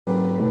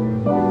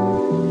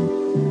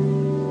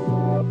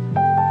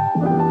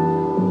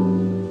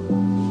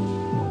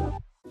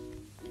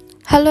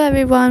Hello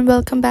everyone,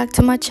 welcome back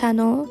to my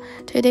channel.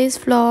 Today's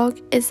vlog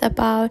is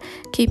about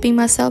keeping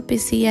myself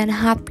busy and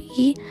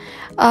happy.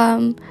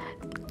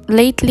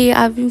 Lately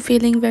I've been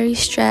feeling very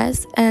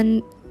stressed,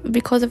 and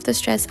because of the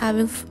stress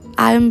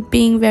I'm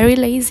being very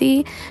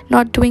lazy,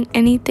 not doing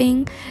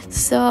anything.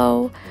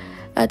 So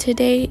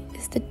today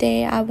is the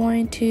day I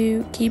wanted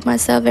to keep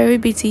myself very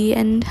busy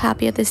and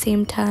happy at the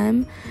same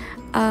time.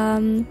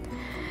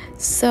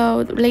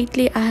 So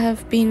lately I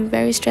have been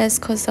very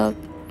stressed because of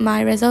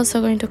my results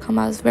are going to come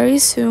out very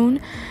soon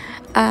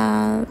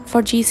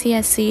for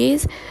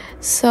GCSEs.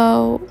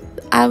 So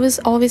I was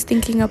always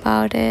thinking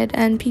about it,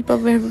 and people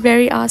were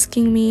very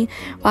asking me,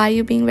 why are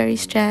you being very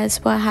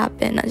stressed, what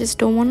happened? I just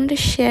don't want to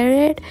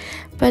share it,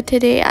 but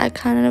today I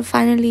kind of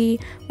finally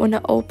want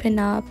to open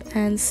up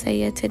and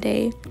say it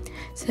today.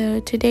 So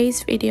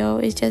today's video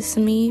is just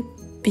me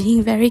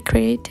being very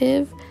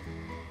creative.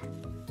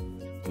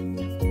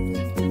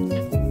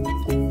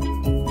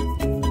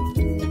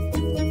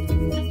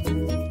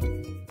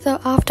 So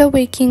after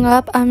waking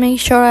up, I make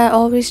sure I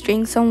always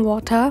drink some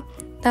water.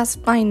 That's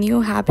my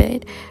new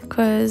habit,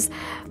 because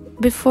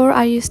before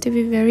I used to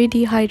be very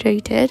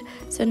dehydrated.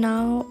 So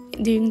now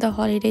during the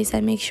holidays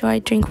I make sure I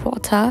drink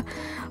water.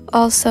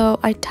 Also,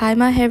 I tie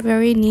my hair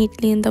very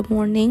neatly in the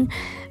morning,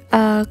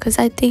 because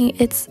I think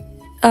it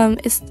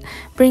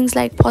brings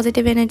like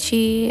positive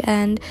energy.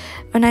 And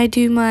when I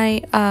do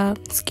my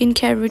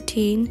skincare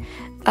routine,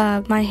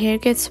 my hair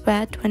gets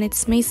wet when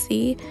it's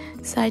messy,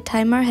 so I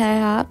tie my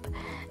hair up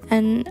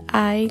and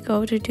I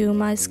go to do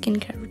my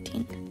skincare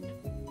routine.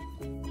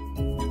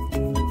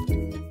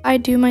 I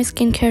do my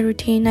skincare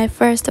routine. I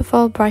first of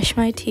all brush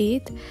my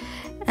teeth,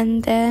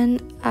 and then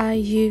I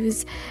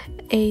use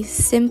a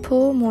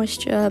simple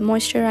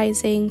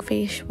moisturizing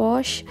face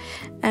wash,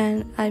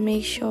 and I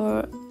make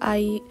sure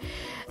I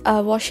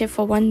wash it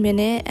for 1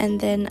 minute, and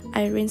then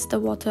I rinse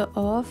the water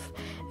off,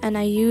 and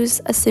I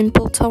use a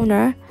simple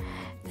toner.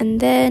 And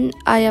then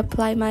I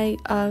apply my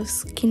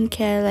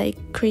skincare like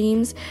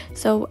creams.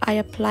 So I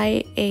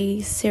apply a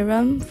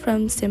serum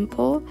from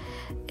Simple.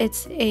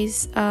 It's a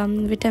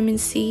vitamin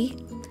C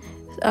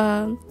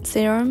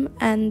serum,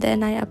 and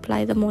then I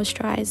apply the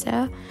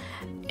moisturizer.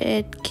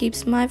 It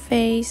keeps my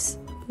face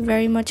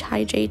very much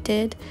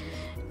hydrated,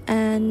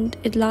 and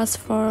it lasts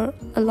for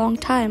a long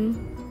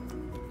time.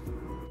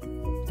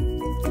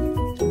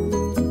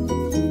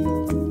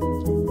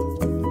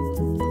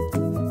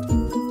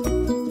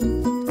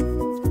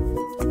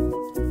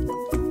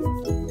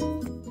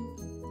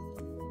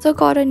 Also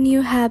got a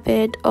new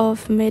habit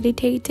of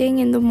meditating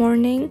in the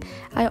morning.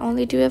 I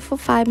only do it for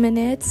 5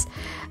 minutes.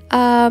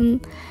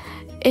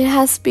 It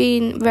has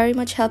been very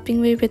much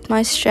helping me with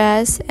my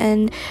stress,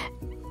 and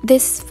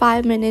this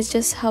 5 minutes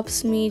just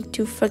helps me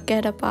to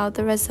forget about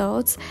the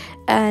results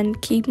and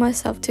keep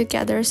myself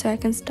together so I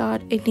can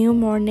start a new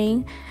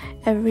morning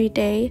every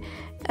day,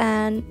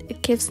 and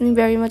it keeps me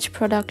very much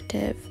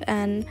productive.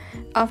 And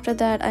after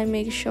that I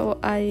make sure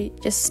I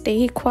just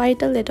stay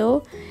quiet a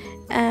little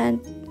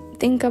and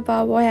think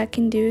about what I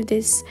can do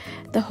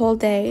the whole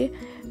day,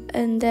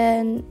 and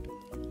then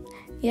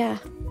yeah.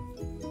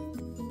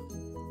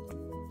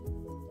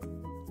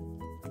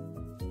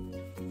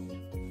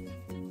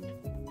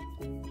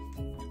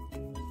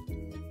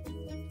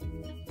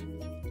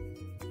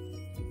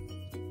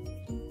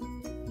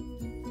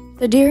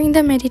 So during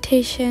the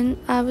meditation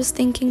I was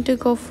thinking to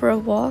go for a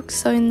walk.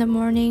 So in the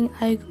morning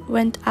I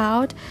went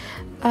out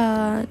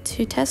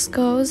to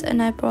Tesco's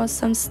and I bought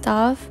some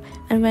stuff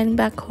and went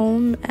back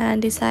home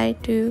and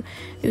decided to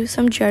do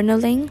some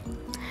journaling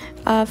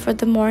for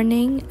the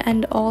morning.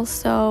 And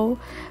also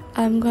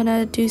I'm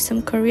gonna do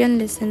some Korean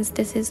lessons.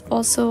 This is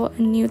also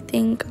a new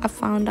thing I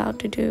found out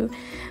to do,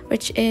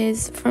 which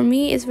is for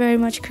me is very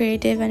much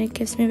creative, and it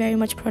keeps me very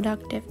much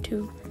productive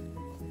too.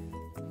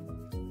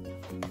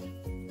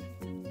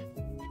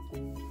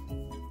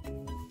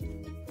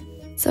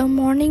 So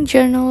morning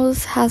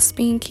journals has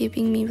been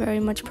keeping me very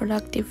much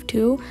productive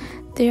too.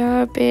 They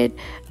are a bit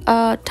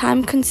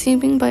time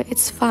consuming, but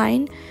it's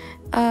fine.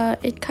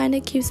 It kind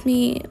of keeps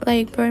me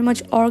like very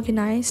much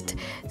organized.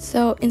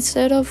 So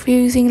instead of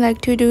using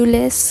like to-do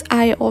lists,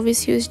 I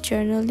always use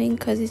journaling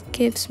because it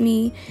keeps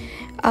me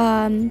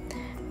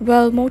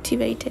well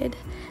motivated.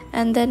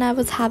 And then I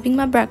was having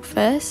my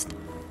breakfast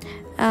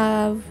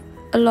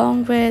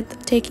along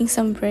with taking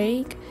some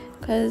break,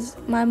 because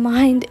my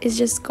mind is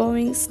just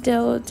going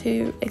still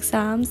to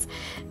exams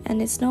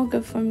and it's not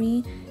good for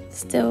me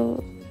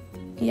still.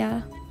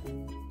 Yeah.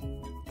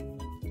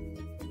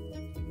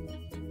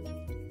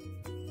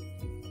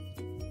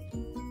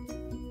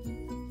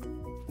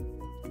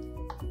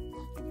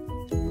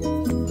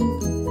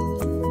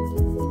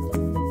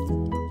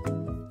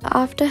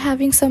 After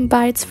having some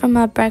bites from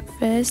my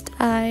breakfast,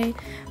 I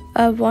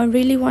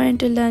really wanted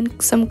to learn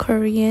some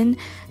Korean.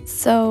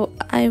 So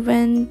I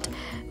went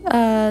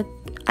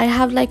I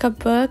have like a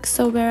book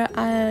where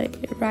I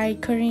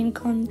write Korean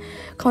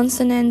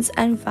consonants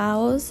and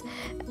vowels.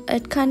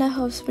 It kind of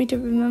helps me to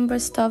remember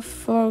stuff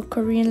for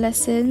Korean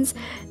lessons,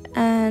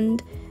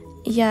 and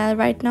yeah,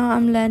 right now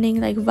I'm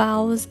learning like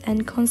vowels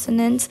and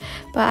consonants,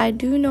 but I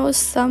do know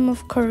some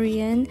of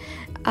Korean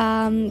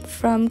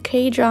from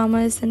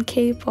K-dramas and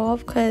K-pop,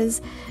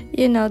 because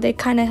they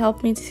kind of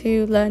help me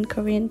to learn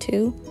Korean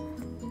too.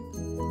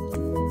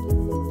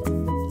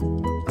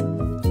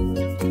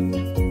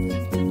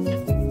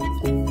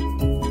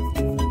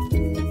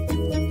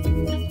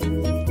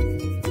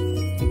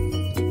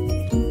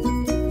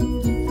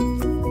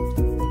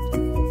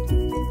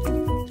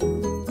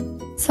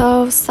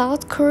 So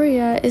South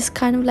Korea is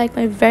kind of like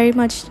my very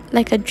much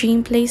like a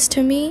dream place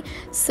to me.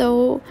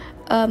 So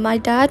my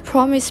dad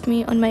promised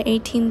me on my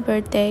 18th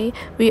birthday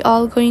we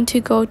all going to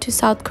go to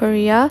South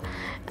Korea.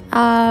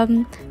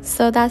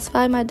 So that's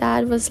why my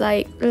dad was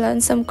like,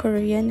 learn some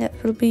Korean, it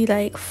will be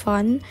like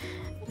fun.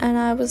 And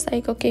I was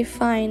like, okay,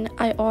 fine,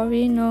 I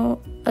already know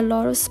a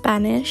lot of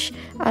Spanish.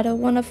 I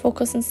don't want to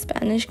focus on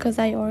Spanish because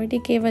I already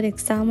gave an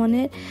exam on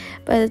it,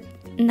 but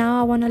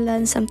now I want to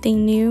learn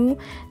something new.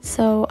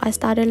 So I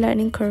started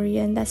learning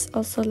Korean. That's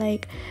also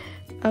like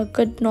a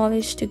good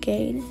knowledge to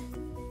gain.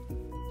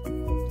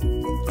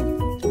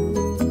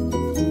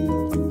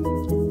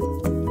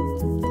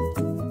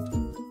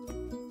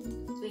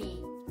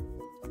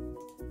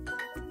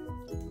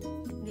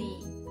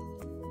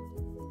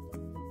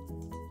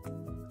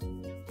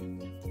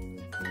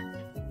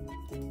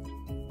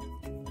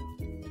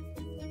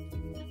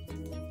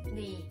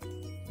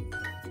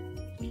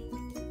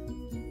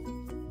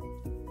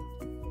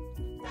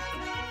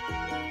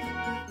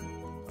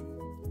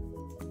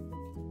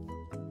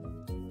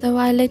 So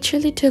I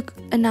literally took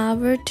an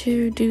hour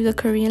to do the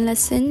Korean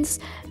lessons.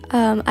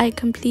 I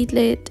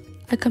completed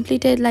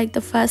like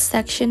the first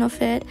section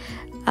of it,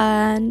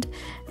 and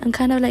I'm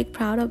kind of like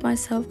proud of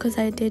myself because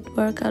I did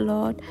work a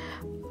lot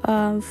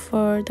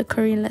for the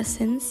Korean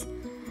lessons,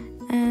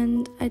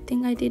 and I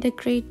think I did a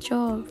great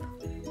job.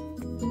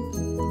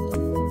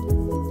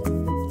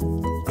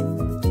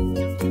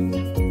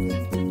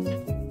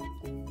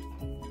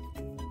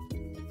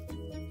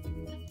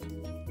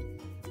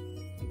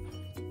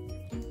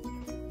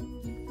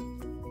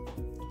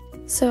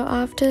 So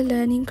after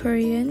learning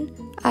Korean,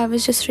 I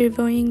was just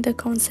reviewing the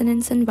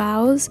consonants and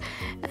vowels,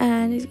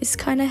 and it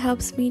kind of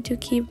helps me to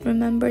keep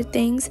remember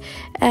things,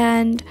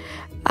 and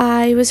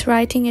I was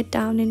writing it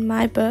down in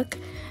my book,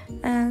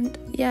 and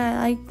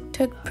yeah, I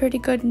took pretty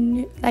good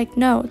like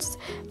notes.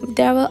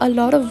 There were a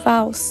lot of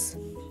vowels.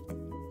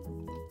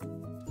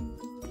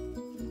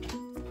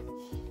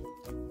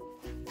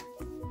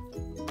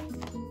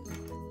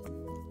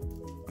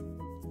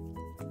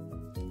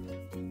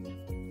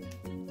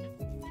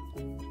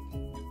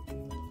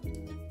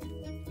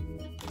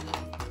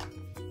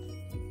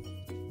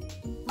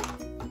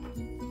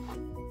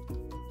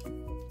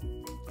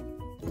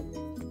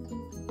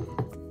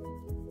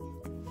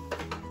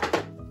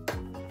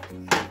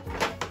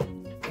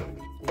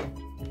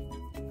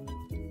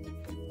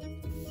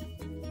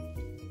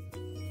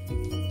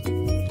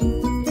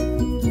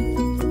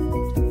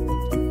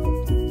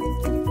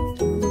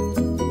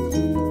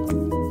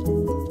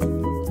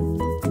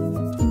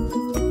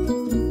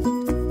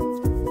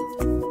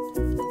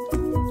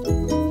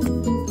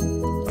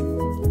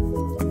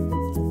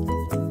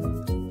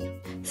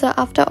 So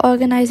after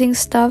organizing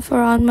stuff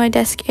around my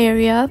desk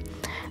area,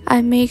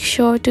 I make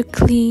sure to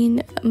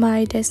clean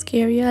my desk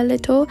area a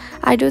little.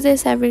 I do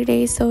this every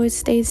day so it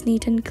stays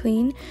neat and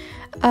clean.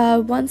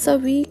 Once a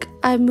week,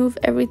 I move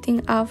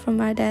everything out from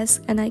my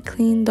desk and I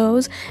clean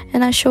those,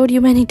 and I showed you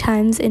many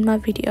times in my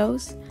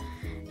videos.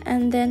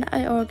 And then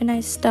I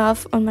organize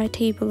stuff on my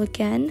table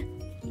again.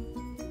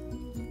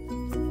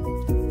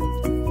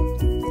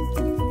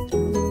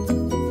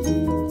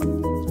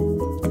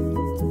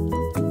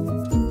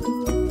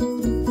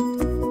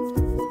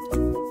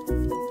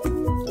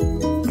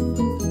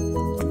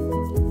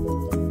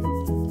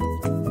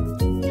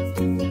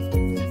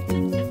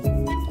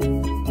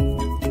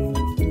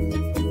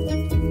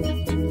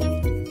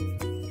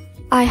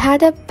 I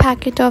had a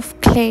packet of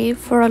clay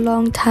for a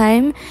long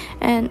time,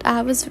 and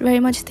I was very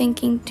much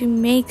thinking to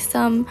make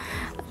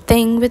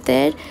something with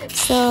it,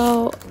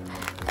 so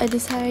I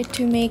decided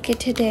to make it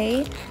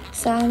today.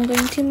 So I'm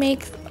going to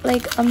make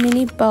like a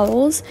mini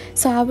bowls.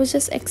 So I was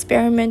just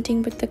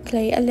experimenting with the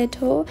clay a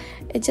little.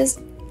 It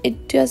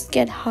just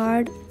get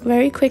hard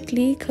very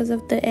quickly because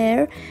of the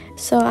air,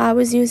 so I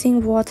was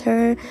using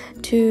water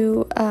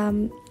to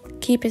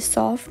keep it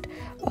soft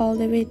all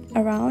the way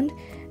around.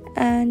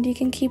 And you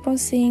can keep on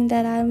seeing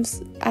that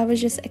I was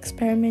just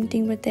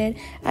experimenting with it.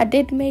 I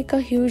did make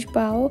a huge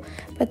bowl,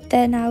 but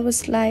then I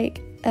was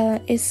like,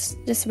 it's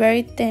just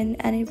very thin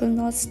and it will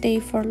not stay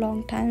for a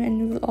long time,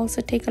 and it will also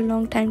take a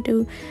long time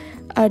to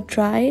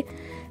dry.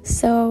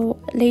 So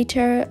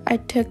later I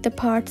took the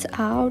parts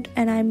out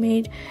and I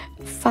made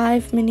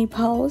 5 mini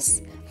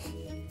bowls.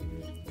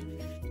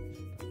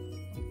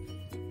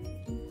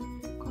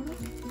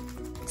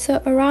 So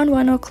around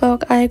 1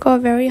 o'clock I got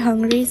very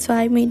hungry, so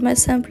I made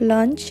myself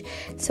lunch.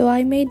 So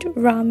I made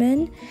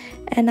ramen,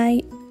 and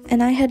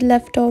I had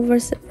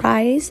leftovers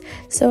rice,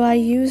 so I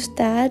used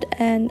that,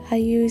 and I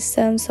used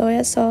some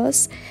soya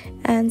sauce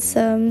and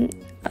some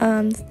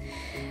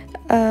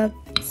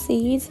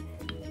seeds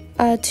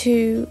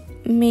to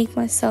make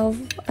myself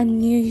a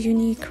new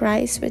unique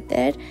rice with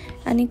it,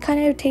 and it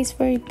kind of tastes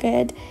very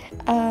good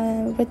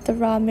with the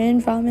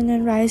ramen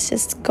and rice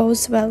just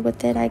goes well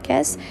with it, I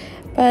guess.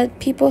 But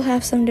people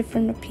have some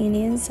different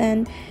opinions,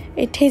 and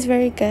it tastes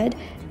very good.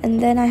 And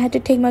then I had to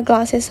take my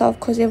glasses off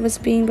because it was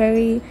being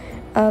very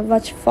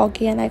much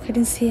foggy and I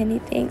couldn't see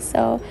anything,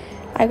 so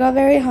I got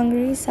very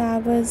hungry, so I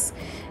was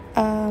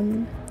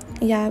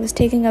I was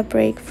taking a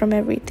break from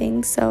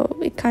everything. So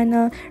it kind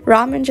of,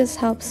 ramen just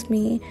helps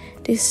me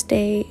to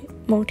stay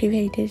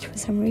motivated for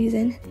some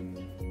reason.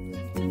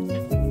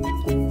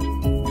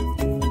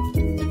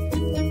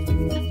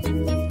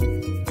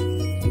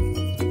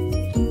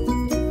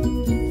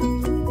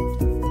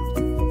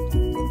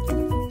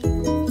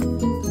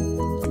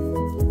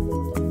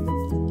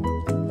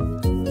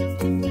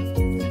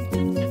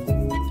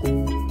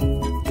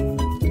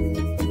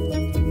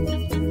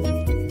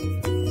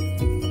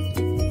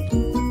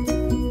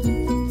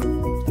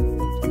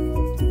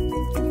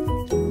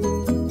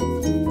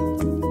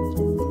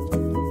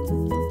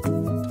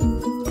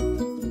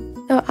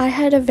 So I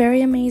had a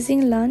very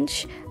amazing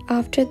lunch.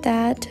 After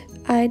that,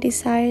 I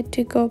decided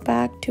to go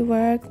back to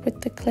work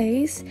with the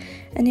clays,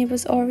 and it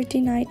was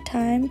already night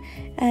time,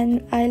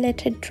 and I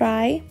let it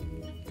dry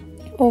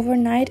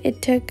overnight.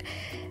 It took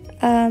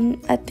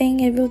I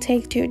think it will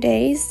take 2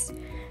 days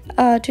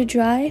to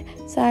dry,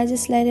 so I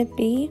just let it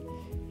be.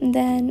 And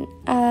then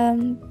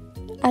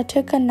I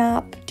took a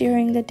nap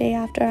during the day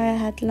after I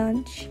had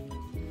lunch.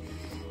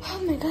 Oh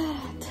my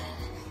god.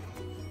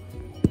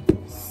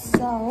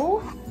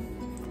 So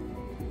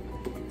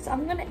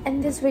I'm gonna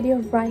end this video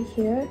right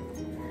here.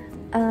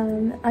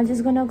 I'm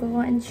just gonna go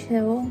and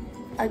chill.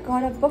 I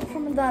got a book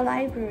from the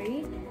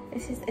library.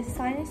 This is a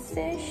science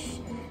dish,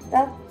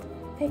 the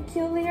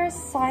peculiar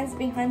science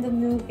behind the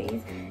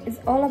movies. It's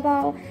all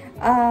about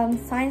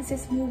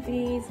science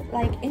movies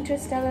like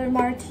Interstellar,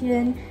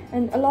 Martian,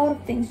 and a lot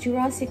of things,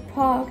 Jurassic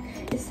Park.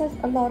 It says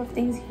a lot of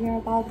things here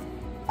about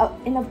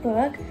in a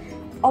book,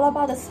 all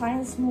about the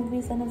science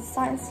movies and the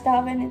science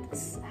stuff, and it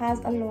has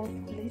a lot of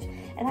knowledge.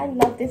 And I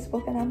love this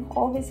book, and I'm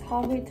always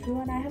halfway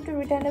through, and I have to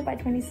return it by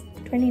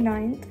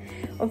 29th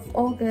of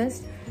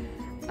August.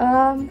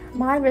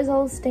 My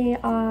results day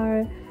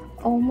are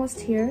almost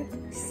here.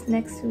 It's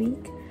next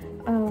week.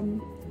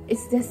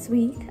 It's this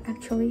week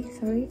actually,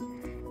 sorry.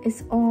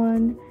 It's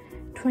on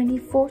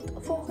 24th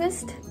of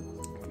August.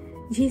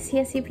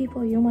 GCSE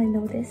people, you might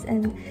know this,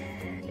 and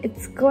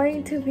it's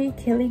going to be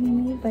killing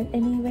me. But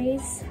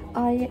anyways,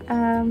 I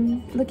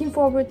am looking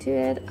forward to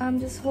it. I'm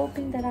just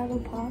hoping that I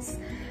will pass.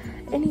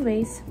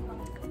 Anyways,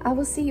 I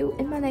will see you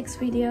in my next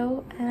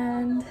video,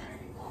 and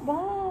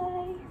bye.